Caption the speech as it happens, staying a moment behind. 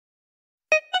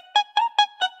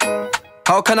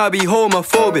How can I be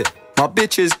homophobic? My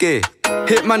bitch is gay.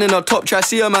 Hit man in a top try,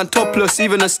 see a man topless,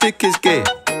 even a stick is gay.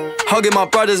 Hugging my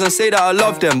brothers and say that I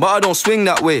love them, but I don't swing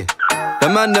that way.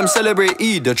 The man them celebrate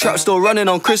Eid, the trap still running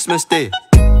on Christmas Day.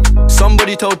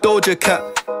 Somebody told Doja Cat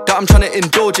that I'm trying to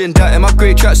indulge in that. In my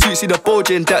grey tracksuit, see the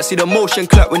bulge in that. See the motion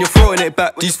clap when you're throwing it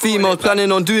back. These females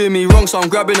planning on doing me wrong, so I'm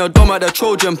grabbing a dom at the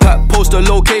Trojan pack. Post the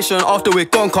location after we're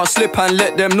gone, can't slip and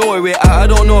let them know where we're at. I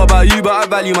don't know about you, but I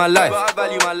value my life.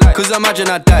 Cause imagine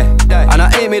I die, and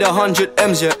I ain't made 100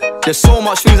 M's yet. There's so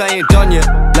much things I ain't done yet,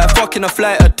 like fucking a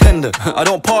flight attendant. I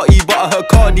don't party, but I heard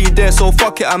Cardi there, so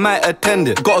fuck it, I might attend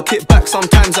it. Gotta kick back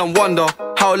sometimes and wonder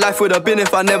how life would have been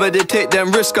if I never did take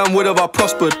them risks and would have I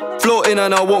prospered. Floating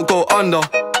and I won't go under.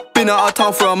 Been out of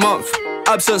town for a month.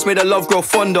 Absence made the love grow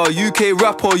fonder. UK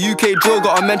rap or UK drill,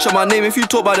 gotta mention my name if you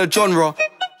talk about the genre.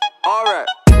 Alright.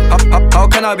 How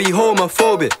can I be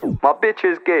homophobic? My bitch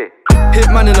is gay. Hit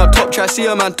man in a top try, see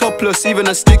a man topless, even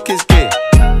a stick is gay.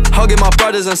 Hugging my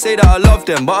brothers and say that I love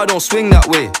them, but I don't swing that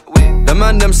way. The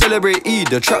man them celebrate Eid,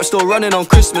 the trap still running on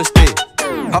Christmas Day.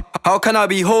 How can I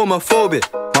be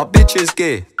homophobic? My bitch is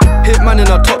gay. Hit man in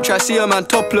a top try, see a man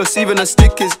topless, even a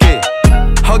stick is gay.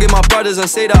 Hugging my brothers and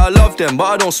say that I love them, but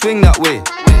I don't swing that way.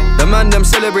 The man them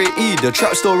celebrate Eid, the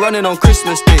trap still running on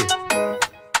Christmas Day.